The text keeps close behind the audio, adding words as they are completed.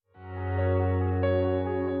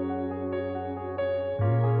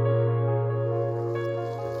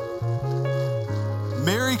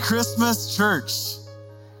Christmas, church.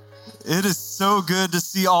 It is so good to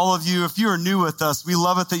see all of you. If you are new with us, we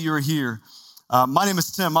love it that you're here. My name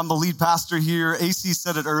is Tim. I'm the lead pastor here. AC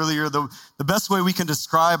said it earlier. The best way we can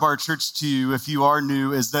describe our church to you, if you are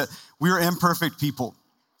new, is that we are imperfect people.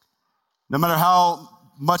 No matter how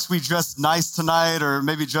much we dressed nice tonight or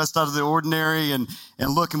maybe dressed out of the ordinary and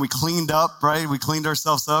look, and we cleaned up, right? We cleaned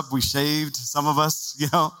ourselves up. We shaved, some of us,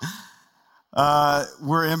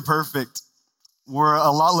 we're imperfect. We're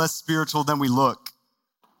a lot less spiritual than we look.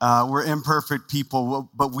 We're imperfect people,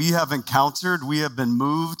 but we have been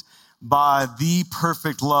moved by the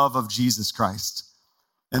perfect love of Jesus Christ.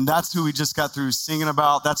 And that's who we just got through singing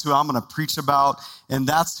about. That's who I'm going to preach about. And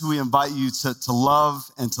that's who we invite you to love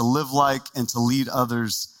and to live like and to lead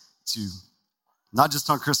others to. Not just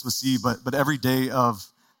on Christmas Eve, but every day of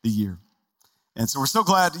the year. And so we're so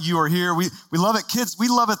glad you are here. We love it. Kids, we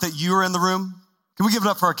love it that you are in the room. Can we give it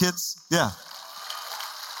up for our kids? Yeah.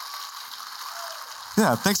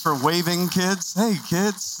 Yeah, thanks for waving, kids. Hey,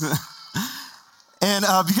 kids. And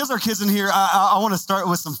because our kids in here, I want to start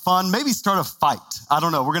with some fun, maybe start a fight. I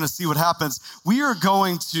don't know. We're going to see what happens. We are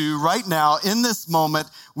going to, right now, in this moment,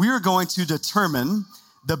 we are going to determine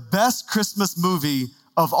the best Christmas movie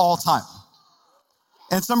of all time.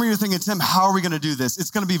 And some of you are thinking, Tim, how are we going to do this? It's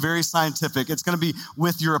going to be very scientific. It's going to be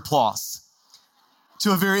with your applause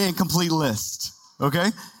to a very incomplete list,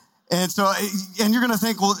 okay? And so, and you're going to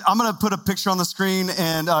think, well, I'm going to put a picture on the screen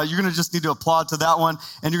and you're going to just need to applaud to that one.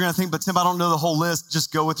 And you're going to think, but Tim, I don't know the whole list.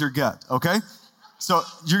 Just go with your gut, okay? So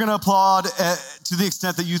you're going to applaud to the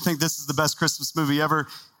extent that you think this is the best Christmas movie ever.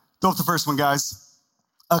 Throw up the first one, guys.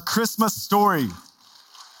 A Christmas Story.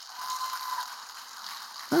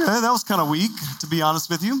 Okay, that was kind of weak, to be honest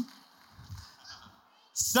with you.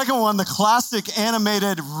 Second one, the classic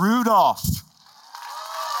animated Rudolph.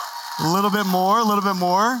 A little bit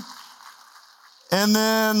more. And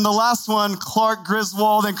then the last one, Clark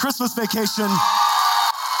Griswold and Christmas Vacation.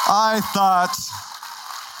 I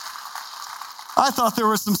thought there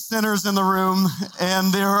were some sinners in the room,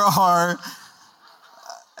 and there are.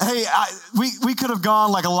 Hey, we could have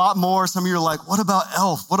gone like a lot more. Some of you are like, what about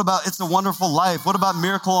Elf? What about It's a Wonderful Life? What about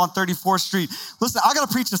Miracle on 34th Street? Listen, I got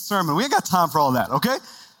to preach a sermon. We ain't got time for all that, okay?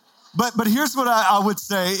 But here's what I would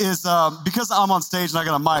say is, because I'm on stage and I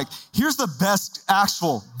got a mic, here's the best,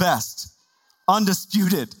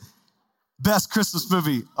 undisputed, best Christmas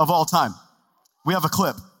movie of all time. We have a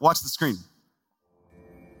clip. Watch the screen.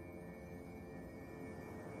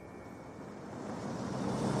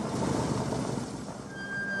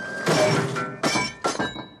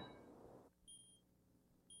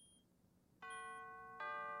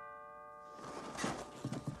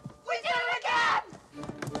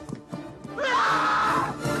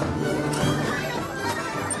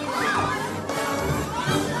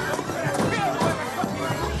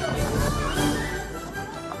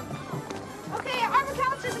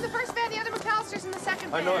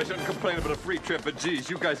 I know I shouldn't complain about a free trip, but geez,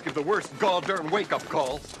 you guys give the worst gall-darn wake-up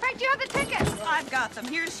calls. Frank, do you have the tickets? I've got them.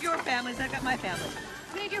 Here's your families. I've got my family.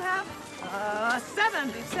 How many do you have?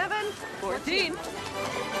 7. 7? 14.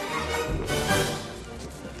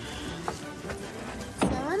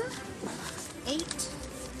 7, 8,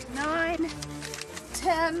 9,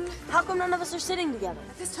 10. How come none of us are sitting together?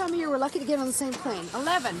 At this time of year, we're lucky to get on the same plane.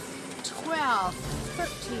 11, 12,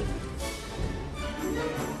 13.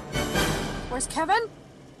 Where's Kevin?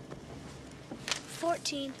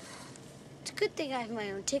 14. It's a good thing I have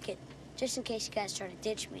my own ticket, just in case you guys try to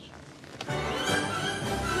ditch me.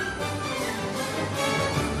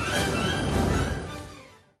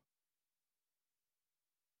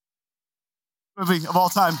 Movie of all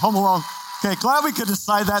time, Home Alone. Okay, glad we could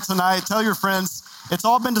decide that tonight. Tell your friends. It's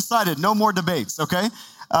all been decided. No more debates, okay?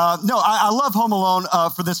 I love Home Alone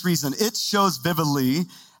for this reason. It shows vividly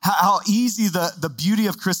how easy the beauty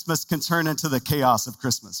of Christmas can turn into the chaos of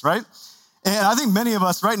Christmas, right? And I think many of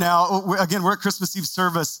us right now, we're at Christmas Eve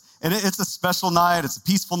service, and it's a special night. It's a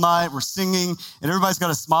peaceful night. We're singing, and everybody's got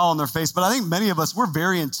a smile on their face. But I think many of us, we're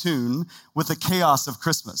very in tune with the chaos of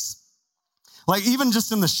Christmas. Like even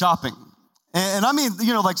just in the shopping. And I mean,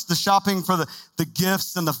 like the shopping for the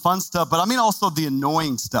gifts and the fun stuff, but I mean also the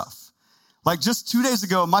annoying stuff. Like just 2 days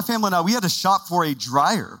ago, my family and I, we had to shop for a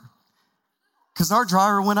dryer because our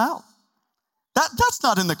dryer went out. That's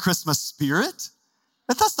not in the Christmas spirit.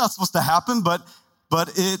 That's not supposed to happen, but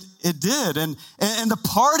it did. And the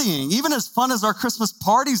partying, even as fun as our Christmas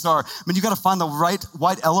parties are, I mean, you got to find the right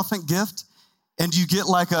white elephant gift. And do you get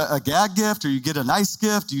like a gag gift, or you get a nice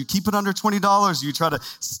gift? Do you keep it under $20? Do you try to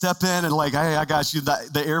step in and like, hey, I got you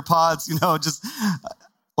the AirPods, just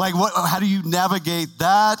Like, how do you navigate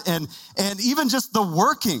that? And even just the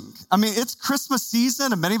working. I mean, it's Christmas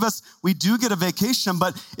season, and many of us, we do get a vacation,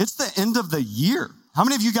 but it's the end of the year. How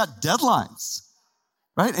many of you got deadlines,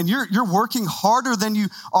 right? And you're working harder than you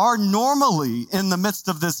are normally in the midst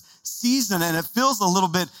of this season, and it feels a little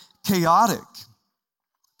bit chaotic.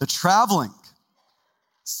 The traveling.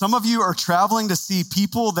 Some of you are traveling to see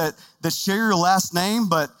people that share your last name,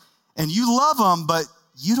 and you love them, but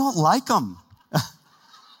you don't like them.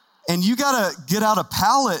 And you got to get out a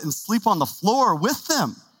pallet and sleep on the floor with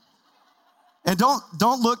them. And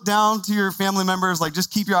don't look down to your family members, like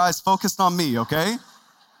just keep your eyes focused on me, okay?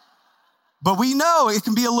 But we know it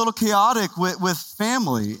can be a little chaotic with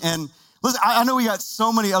family. And listen, I know we got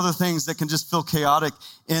so many other things that can just feel chaotic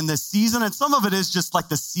in this season. And some of it is just like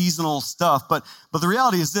the seasonal stuff. But the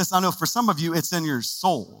reality is this, I know for some of you, it's in your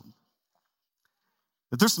soul.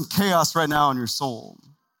 That there's some chaos right now in your soul.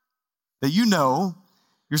 That you know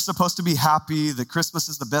you're supposed to be happy, that Christmas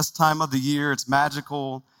is the best time of the year, it's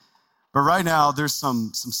magical. But right now, there's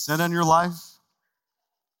some sin in your life.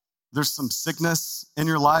 There's some sickness in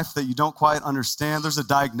your life that you don't quite understand. There's a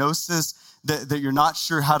diagnosis that you're not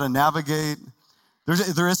sure how to navigate.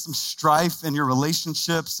 There is some strife in your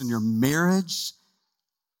relationships, in your marriage.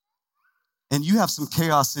 And you have some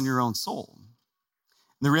chaos in your own soul.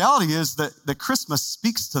 And the reality is that Christmas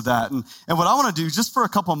speaks to that. And what I want to do just for a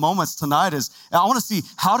couple of moments tonight is I want to see,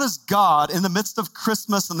 how does God, in the midst of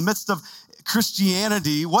Christmas, in the midst of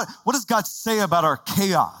Christianity, what does God say about our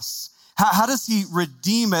chaos? How does he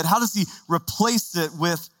redeem it? How does he replace it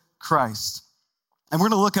with Christ? And we're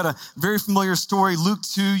going to look at a very familiar story, Luke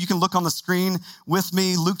 2. You can look on the screen with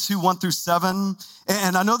me, Luke 2, 1-7.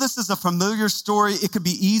 And I know this is a familiar story. It could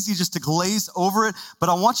be easy just to glaze over it, but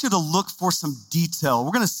I want you to look for some detail.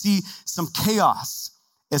 We're going to see some chaos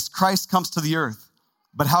as Christ comes to the earth,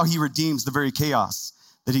 but how he redeems the very chaos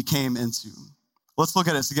that he came into. Let's look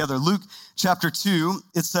at it together. Luke chapter 2,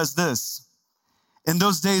 it says this. In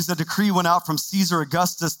those days, a decree went out from Caesar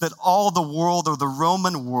Augustus that all the world, or the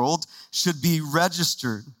Roman world, should be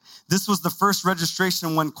registered. This was the first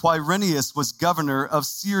registration when Quirinius was governor of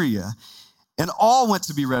Syria. And all went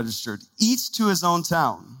to be registered, each to his own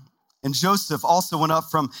town. And Joseph also went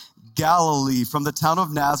up from Galilee, from the town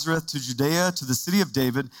of Nazareth to Judea, to the city of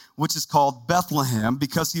David, which is called Bethlehem,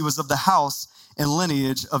 because he was of the house and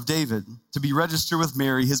lineage of David, to be registered with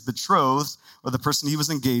Mary, his betrothed, or the person he was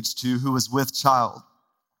engaged to, who was with child.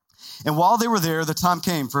 And while they were there, the time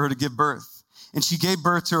came for her to give birth. And she gave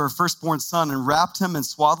birth to her firstborn son and wrapped him in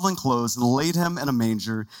swaddling clothes and laid him in a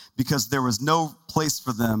manger, because there was no place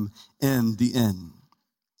for them in the inn.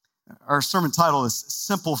 Our sermon title is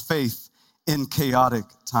Simple Faith in Chaotic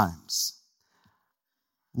Times.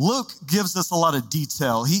 Luke gives us a lot of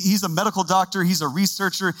detail. He's a medical doctor. He's a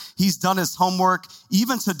researcher. He's done his homework.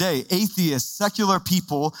 Even today, atheists, secular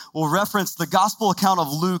people will reference the gospel account of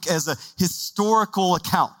Luke as a historical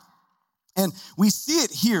account. And we see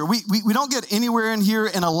it here. We don't get anywhere in here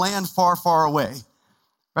in a land far, far away,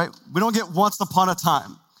 right? We don't get once upon a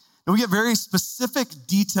time. And we get very specific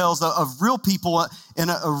details of real people in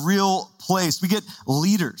a real place. We get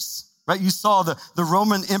leaders. Right? You saw the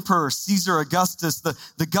Roman emperor, Caesar Augustus,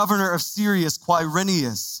 the governor of Syria,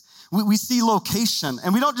 Quirinius. We see location,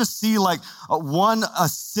 and we don't just see like a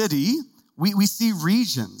city. We see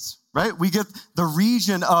regions, right? We get the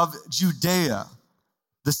region of Judea.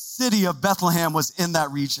 The city of Bethlehem was in that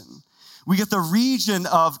region. We get the region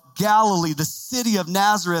of Galilee. The city of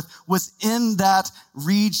Nazareth was in that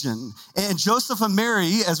region. And Joseph and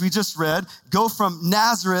Mary, as we just read, go from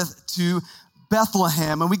Nazareth to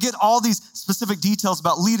Bethlehem, and we get all these specific details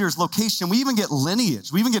about leaders, location. We even get lineage.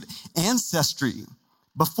 We even get ancestry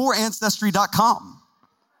before Ancestry.com.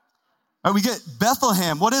 Right, we get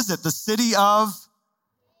Bethlehem. What is it? The city of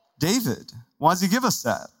David. Why does he give us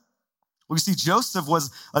that? We see Joseph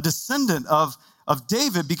was a descendant of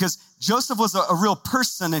David, because Joseph was a real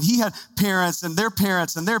person, and he had parents and their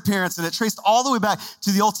parents and their parents, and it traced all the way back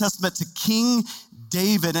to the Old Testament to King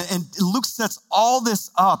David. And Luke sets all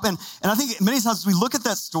this up. And I think many times as we look at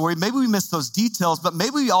that story, maybe we miss those details, but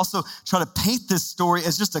maybe we also try to paint this story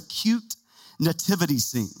as just a cute nativity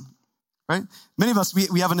scene, right? Many of us,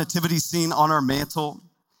 we have a nativity scene on our mantle.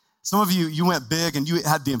 Some of you went big and you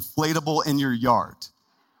had the inflatable in your yard,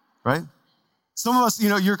 right? Some of us,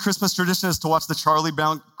 your Christmas tradition is to watch the Charlie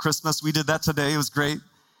Brown Christmas. We did that today. It was great.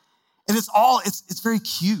 And it's very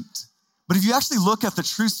cute. But if you actually look at the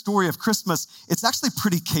true story of Christmas, it's actually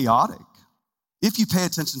pretty chaotic if you pay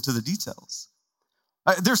attention to the details.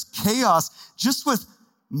 There's chaos just with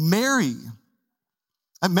Mary.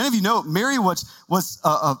 And many of you know Mary was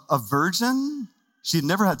a virgin. She had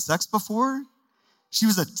never had sex before. She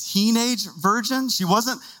was a teenage virgin. She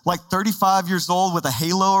wasn't like 35 years old with a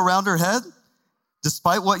halo around her head,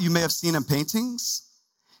 despite what you may have seen in paintings.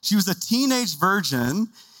 She was a teenage virgin,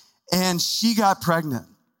 and she got pregnant.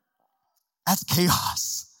 That's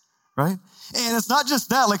chaos, right? And it's not just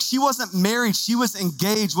that, like she wasn't married, she was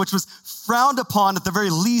engaged, which was frowned upon at the very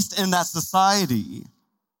least in that society.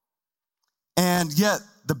 And yet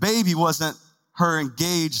the baby wasn't her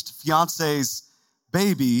engaged fiance's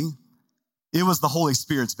baby. It was the Holy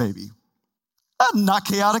Spirit's baby. Not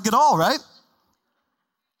chaotic at all, right?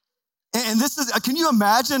 And this is, can you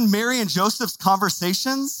imagine Mary and Joseph's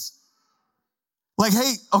conversations? Like,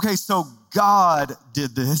 hey, okay, so God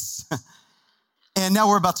did this. And now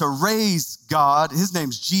we're about to raise God. His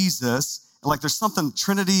name's Jesus. And like there's something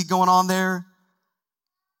Trinity going on there.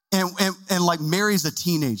 And like Mary's a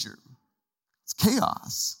teenager. It's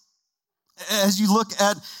chaos. As you look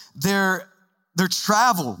at their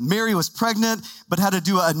travel, Mary was pregnant, but had to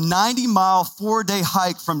do a 90-mile, 4-day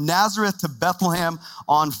hike from Nazareth to Bethlehem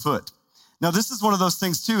on foot. Now, this is one of those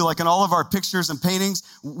things too, like in all of our pictures and paintings,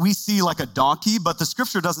 we see like a donkey, but the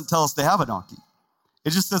scripture doesn't tell us they have a donkey. It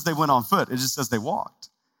just says they went on foot. It just says they walked.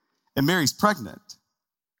 And Mary's pregnant.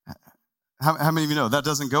 How many of you know that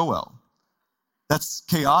doesn't go well? That's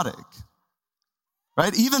chaotic,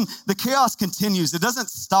 right? Even the chaos continues. It doesn't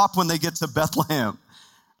stop when they get to Bethlehem,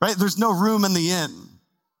 right? There's no room in the inn.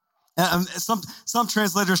 And some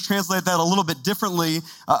translators translate that a little bit differently,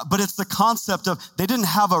 but it's the concept of they didn't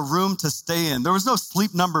have a room to stay in. There was no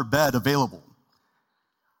sleep number bed available,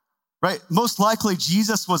 right? Most likely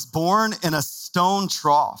Jesus was born in a stone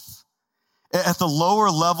trough at the lower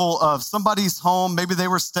level of somebody's home. Maybe they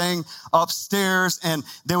were staying upstairs and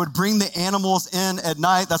they would bring the animals in at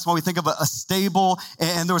night. That's why we think of a stable.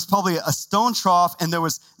 And there was probably a stone trough and there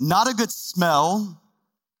was not a good smell.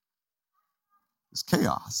 It was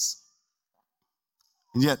chaos.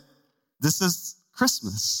 And yet, this is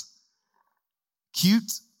Christmas.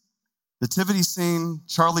 Cute, nativity scene,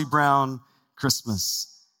 Charlie Brown,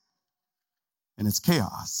 Christmas. And it's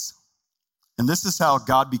chaos. And this is how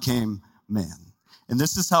God became man. And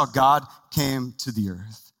this is how God came to the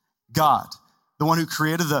earth. God, the one who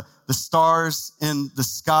created the stars in the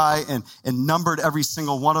sky and numbered every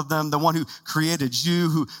single one of them, the one who created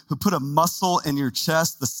you, who put a muscle in your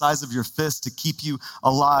chest the size of your fist to keep you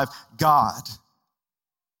alive. God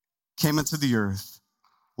came into the earth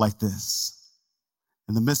like this,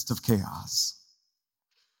 in the midst of chaos.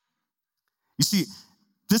 You see,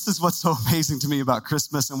 this is what's so amazing to me about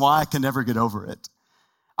Christmas and why I can never get over it.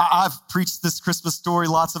 I've preached this Christmas story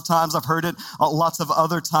lots of times. I've heard it lots of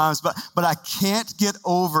other times, but I can't get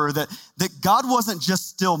over that God wasn't just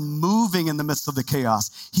still moving in the midst of the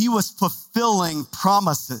chaos. He was fulfilling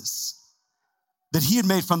promises that he had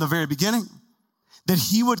made from the very beginning. That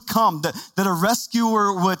he would come, that a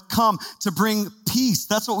rescuer would come to bring peace.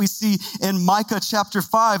 That's what we see in Micah chapter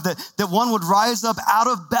 5, that one would rise up out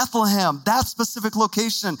of Bethlehem, that specific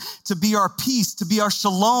location, to be our peace, to be our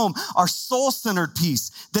shalom, our soul-centered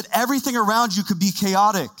peace, that everything around you could be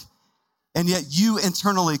chaotic, and yet you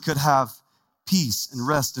internally could have peace and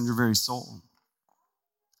rest in your very soul.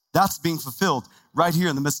 That's being fulfilled right here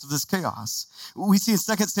in the midst of this chaos. We see in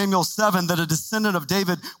 2 Samuel 7 that a descendant of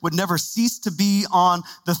David would never cease to be on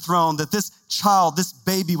the throne, that this child, this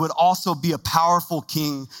baby, would also be a powerful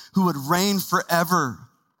king who would reign forever,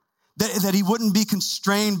 that he wouldn't be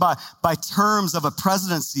constrained by terms of a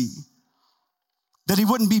presidency, that he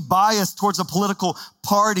wouldn't be biased towards a political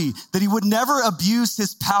party, that he would never abuse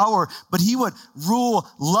his power, but he would rule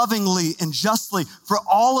lovingly and justly for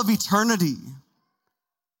all of eternity.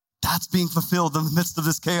 That's being fulfilled in the midst of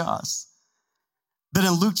this chaos. That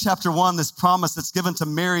in Luke chapter 1, this promise that's given to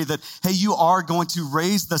Mary that, hey, you are going to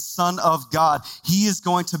raise the Son of God. He is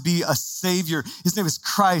going to be a Savior. His name is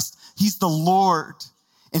Christ. He's the Lord.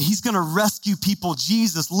 And he's going to rescue people.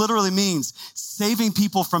 Jesus literally means saving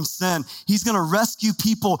people from sin. He's going to rescue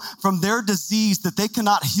people from their disease that they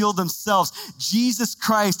cannot heal themselves. Jesus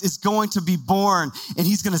Christ is going to be born, and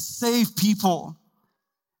he's going to save people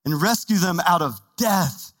and rescue them out of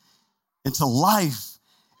death into life,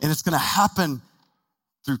 and it's going to happen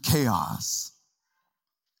through chaos.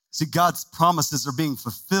 See, God's promises are being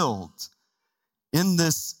fulfilled in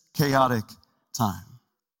this chaotic time.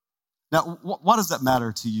 Now, why does that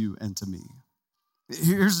matter to you and to me?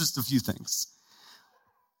 Here's just a few things.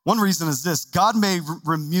 One reason is this: God may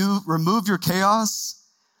remove your chaos,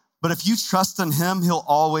 but if you trust in him, he'll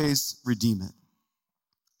always redeem it.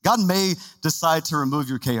 God may decide to remove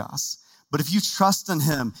your chaos, but if you trust in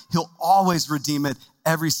him, he'll always redeem it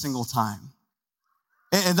every single time.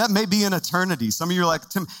 And that may be in eternity. Some of you are like,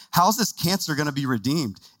 Tim, how's this cancer going to be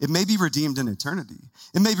redeemed? It may be redeemed in eternity.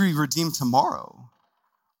 It may be redeemed tomorrow.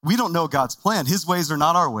 We don't know God's plan. His ways are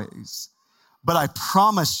not our ways. But I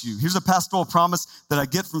promise you, here's a pastoral promise that I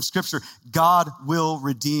get from Scripture. God will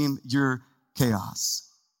redeem your chaos.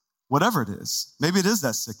 Whatever it is. Maybe it is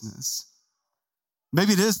that sickness.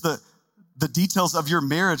 Maybe it is the details of your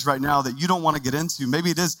marriage right now that you don't want to get into.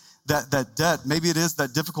 Maybe it is that debt. Maybe it is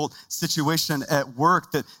that difficult situation at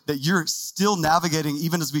work that you're still navigating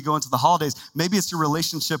even as we go into the holidays. Maybe it's your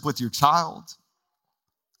relationship with your child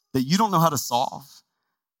that you don't know how to solve.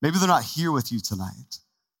 Maybe they're not here with you tonight.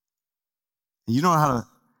 And you don't know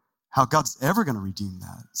how God's ever going to redeem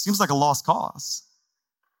that. It seems like a lost cause.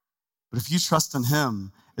 But if you trust in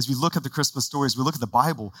him, as we look at the Christmas stories, we look at the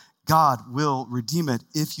Bible, God will redeem it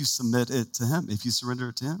if you submit it to him, if you surrender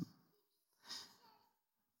it to him.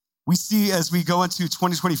 We see as we go into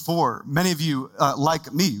 2024, many of you,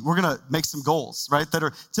 like me, we're going to make some goals, right, that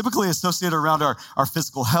are typically associated around our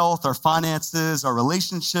physical health, our finances, our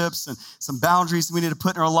relationships, and some boundaries we need to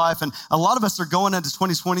put in our life. And a lot of us are going into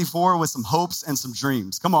 2024 with some hopes and some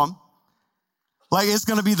dreams. Come on. Like, it's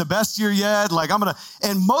going to be the best year yet.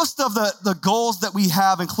 And most of the goals that we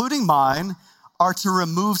have, including mine, are to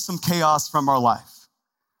remove some chaos from our life.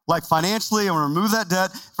 Like financially, I want to remove that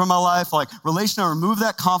debt from my life. Like relationally, I want to remove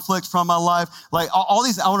that conflict from my life. Like all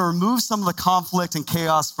these, I want to remove some of the conflict and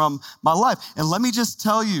chaos from my life. And let me just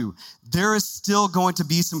tell you, there is still going to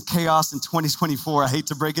be some chaos in 2024. I hate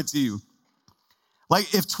to break it to you.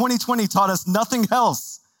 Like if 2020 taught us nothing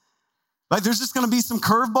else, like there's just going to be some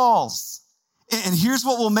curveballs. And here's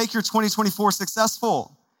what will make your 2024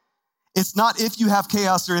 successful. It's not if you have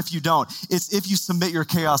chaos or if you don't. It's if you submit your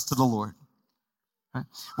chaos to the Lord. Right?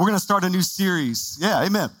 We're going to start a new series. Yeah,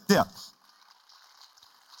 amen. Yeah.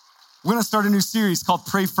 We're going to start a new series called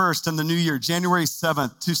Pray First in the new year, January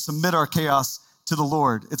 7th, to submit our chaos to the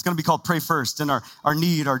Lord. It's going to be called Pray First in our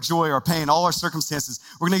need, our joy, our pain, all our circumstances.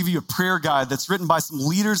 We're going to give you a prayer guide that's written by some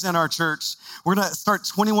leaders in our church. We're going to start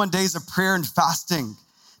 21 days of prayer and fasting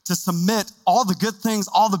to submit all the good things,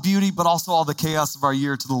 all the beauty, but also all the chaos of our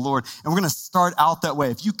year to the Lord. And we're going to start out that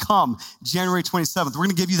way. If you come January 27th, we're going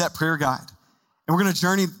to give you that prayer guide. And we're going to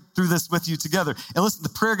journey through this with you together. And listen, the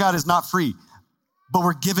prayer guide is not free, but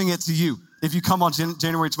we're giving it to you if you come on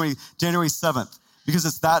January 7th, because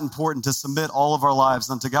it's that important to submit all of our lives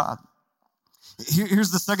unto God. Here's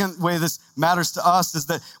the second way this matters to us is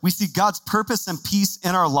that we see God's purpose and peace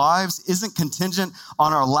in our lives isn't contingent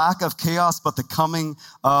on our lack of chaos, but the coming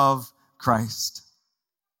of Christ.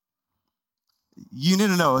 You need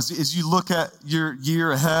to know, as you look at your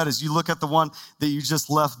year ahead, as you look at the one that you just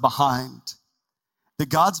left behind, that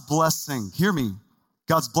God's blessing, hear me,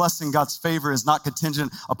 God's blessing, God's favor is not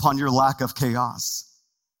contingent upon your lack of chaos.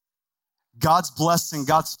 God's blessing,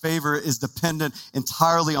 God's favor is dependent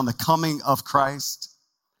entirely on the coming of Christ.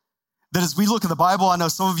 That as we look at the Bible, I know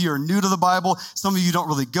some of you are new to the Bible. Some of you don't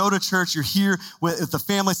really go to church. You're here with the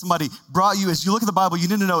family. Somebody brought you. As you look at the Bible, you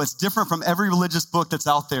need to know it's different from every religious book that's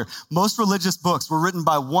out there. Most religious books were written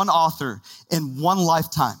by one author in one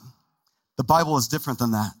lifetime. The Bible is different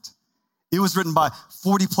than that. It was written by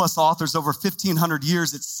 40 plus authors over 1,500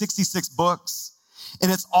 years. It's 66 books. And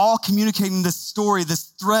it's all communicating this story,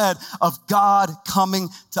 this thread of God coming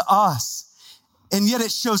to us. And yet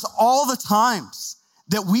it shows all the times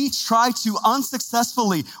that we try to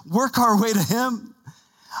unsuccessfully work our way to him.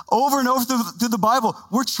 Over and over through the Bible,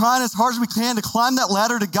 we're trying as hard as we can to climb that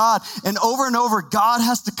ladder to God. And over, God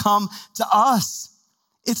has to come to us.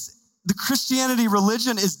 The Christianity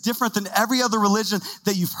religion is different than every other religion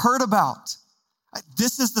that you've heard about.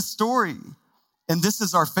 This is the story. And this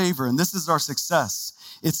is our favor, and this is our success.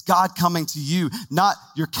 It's God coming to you, not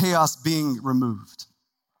your chaos being removed.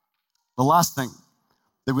 The last thing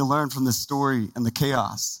that we learn from this story and the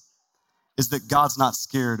chaos is that God's not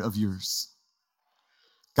scared of yours.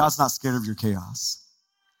 God's not scared of your chaos.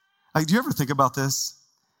 Like, do you ever think about this?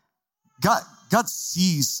 God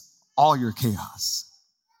sees all your chaos.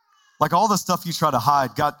 Like all the stuff you try to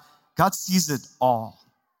hide, God sees it all.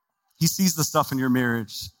 He sees the stuff in your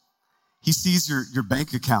marriage. He sees your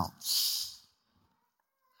bank account.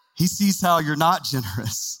 He sees how you're not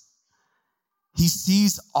generous. He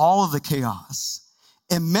sees all of the chaos.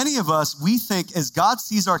 And many of us, we think as God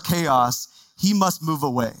sees our chaos, he must move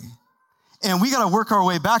away. And we got to work our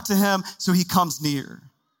way back to him so he comes near.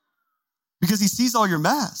 Because he sees all your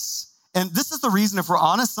mess. And this is the reason, if we're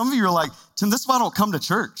honest, some of you are like, Tim, this is why I don't come to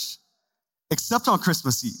church, except on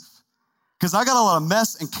Christmas Eve. because I got a lot of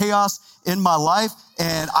mess and chaos in my life,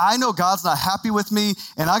 and I know God's not happy with me,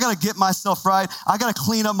 and I got to get myself right. I got to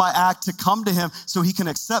clean up my act to come to him so he can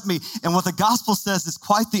accept me. And what the gospel says is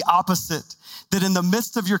quite the opposite, that in the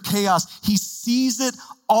midst of your chaos, he sees it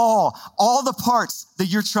all the parts that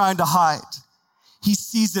you're trying to hide. He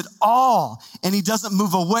sees it all, and he doesn't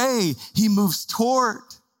move away. He moves toward.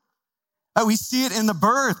 We see it in the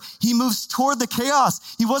birth. He moves toward the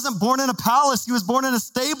chaos. He wasn't born in a palace. He was born in a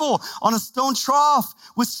stable on a stone trough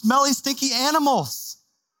with smelly, stinky animals.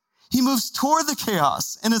 He moves toward the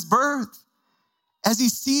chaos in his birth. As he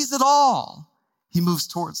sees it all, he moves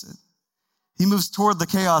towards it. He moves toward the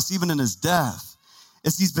chaos even in his death,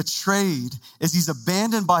 as he's betrayed, as he's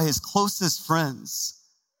abandoned by his closest friends.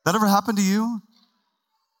 That ever happened to you?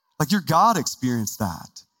 Like your God experienced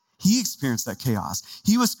that. He experienced that chaos.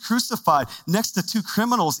 He was crucified next to two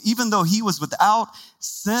criminals, even though he was without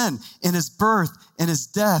sin. In his birth, in his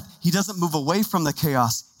death, he doesn't move away from the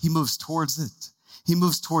chaos. He moves towards it. He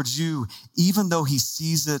moves towards you. Even though he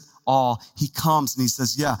sees it all, he comes and he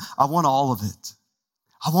says, yeah, I want all of it.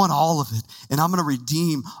 I want all of it. And I'm going to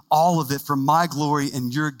redeem all of it for my glory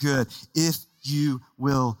and your good if you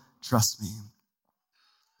will trust me.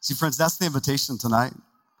 See, friends, that's the invitation tonight.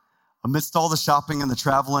 Amidst all the shopping and the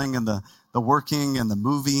traveling and the working and the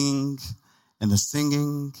moving and the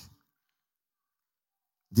singing,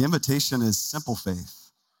 the invitation is simple faith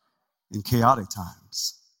in chaotic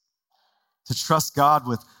times. To trust God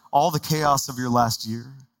with all the chaos of your last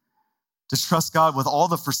year. To trust God with all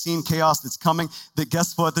the foreseen chaos that's coming. That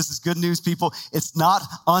guess what? This is good news, people. It's not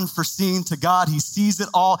unforeseen to God. He sees it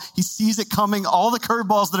all. He sees it coming, all the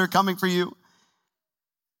curveballs that are coming for you.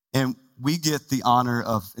 And we get the honor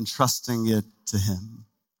of entrusting it to him.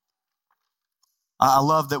 I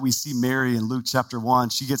love that we see Mary in Luke chapter 1.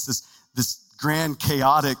 She gets this grand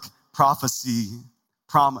chaotic promise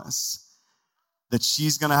that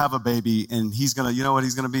she's going to have a baby and he's going to, you know what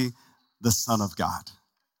he's going to be? The Son of God.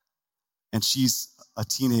 And she's a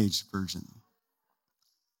teenage virgin.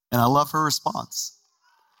 And I love her response.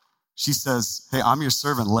 She says, hey, I'm your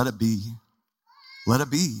servant. Let it be. Let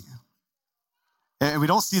it be. And we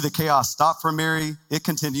don't see the chaos stop for Mary. It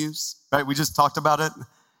continues, right? We just talked about it.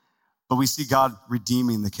 But we see God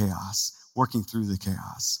redeeming the chaos, working through the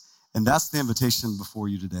chaos. And that's the invitation before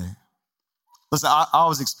you today. Listen, I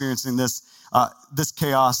was experiencing this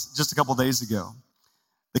chaos just a couple days ago.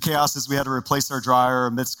 The chaos is we had to replace our dryer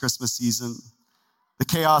amidst Christmas season. The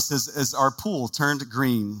chaos is our pool turned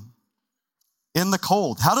green in the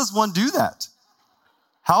cold. How does one do that?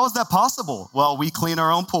 How is that possible? Well, we clean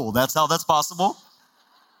our own pool. That's how that's possible.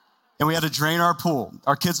 And we had to drain our pool.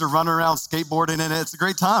 Our kids are running around skateboarding in it. It's a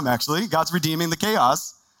great time, actually. God's redeeming the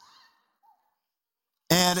chaos.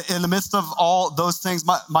 And in the midst of all those things,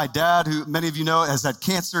 my dad, who many of you know, has had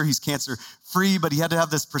cancer. He's cancer-free, but he had to have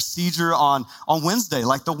this procedure on Wednesday,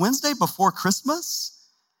 like the Wednesday before Christmas.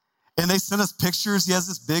 And they sent us pictures. He has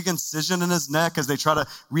this big incision in his neck as they try to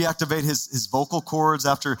reactivate his vocal cords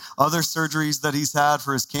after other surgeries that he's had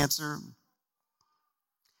for his cancer.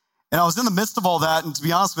 And I was in the midst of all that, and to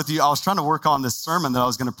be honest with you, I was trying to work on this sermon that I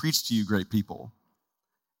was going to preach to you, great people.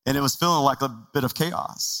 And it was feeling like a bit of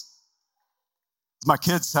chaos. Two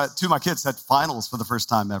of my kids had finals for the first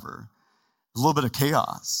time ever. A little bit of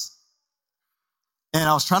chaos. And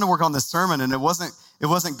I was trying to work on this sermon, and it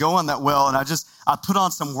wasn't going that well. And I put on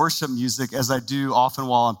some worship music, as I do often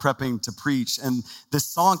while I'm prepping to preach. And this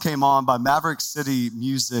song came on by Maverick City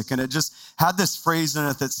Music, and it just had this phrase in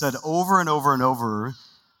it that said over and over and over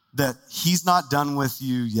that he's not done with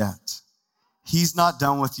you yet. He's not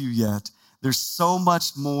done with you yet. There's so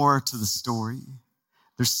much more to the story.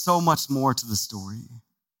 There's so much more to the story.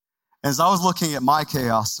 As I was looking at my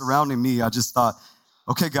chaos surrounding me, I just thought,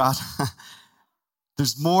 okay, God,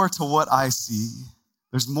 there's more to what I see.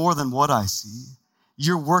 There's more than what I see.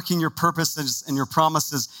 You're working your purposes and your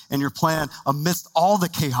promises and your plan amidst all the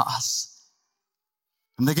chaos.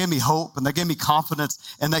 And they gave me hope, and they gave me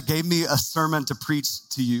confidence, and that gave me a sermon to preach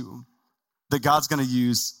to you that God's going to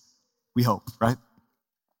use, we hope, right?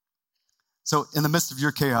 So in the midst of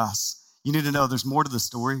your chaos, you need to know there's more to the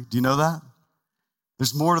story. Do you know that?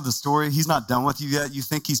 There's more to the story. He's not done with you yet. You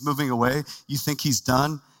think he's moving away. You think he's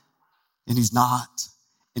done, and he's not.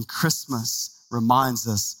 And Christmas reminds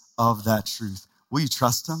us of that truth. Will you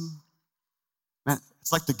trust him? Man,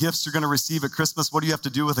 it's like the gifts you're going to receive at Christmas. What do you have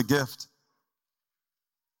to do with a gift?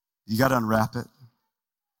 You got to unwrap it.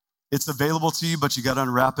 It's available to you, but you got to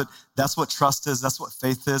unwrap it. That's what trust is. That's what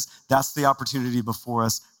faith is. That's the opportunity before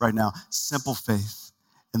us right now. Simple faith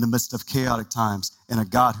in the midst of chaotic times and a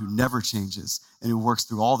God who never changes and who works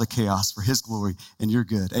through all the chaos for his glory and your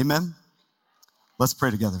good. Amen? Let's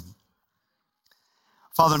pray together.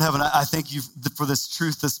 Father in heaven, I thank you for this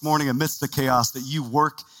truth this morning amidst the chaos that you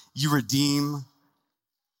work, you redeem.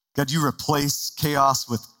 God, you replace chaos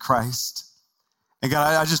with Christ. And God,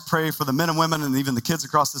 I just pray for the men and women and even the kids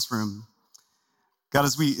across this room. God,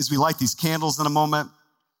 as we light these candles in a moment,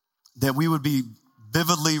 that we would be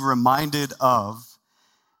vividly reminded of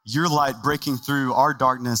your light breaking through our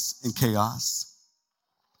darkness and chaos.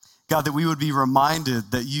 God, that we would be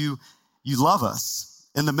reminded that you love us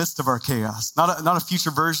in the midst of our chaos. Not a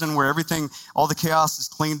future version where all the chaos is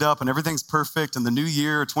cleaned up and everything's perfect in the new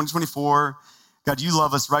year, 2024. God, you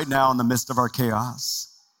love us right now in the midst of our chaos.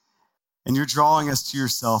 And you're drawing us to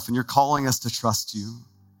yourself and you're calling us to trust you.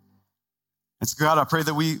 And so God, I pray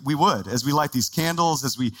that we would, as we light these candles,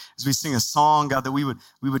 as we sing a song, God, that we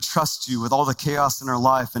would trust you with all the chaos in our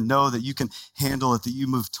life and know that you can handle it, that you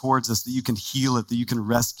move towards us, that you can heal it, that you can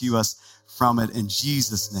rescue us from it. In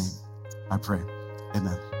Jesus' name, I pray.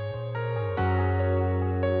 Amen.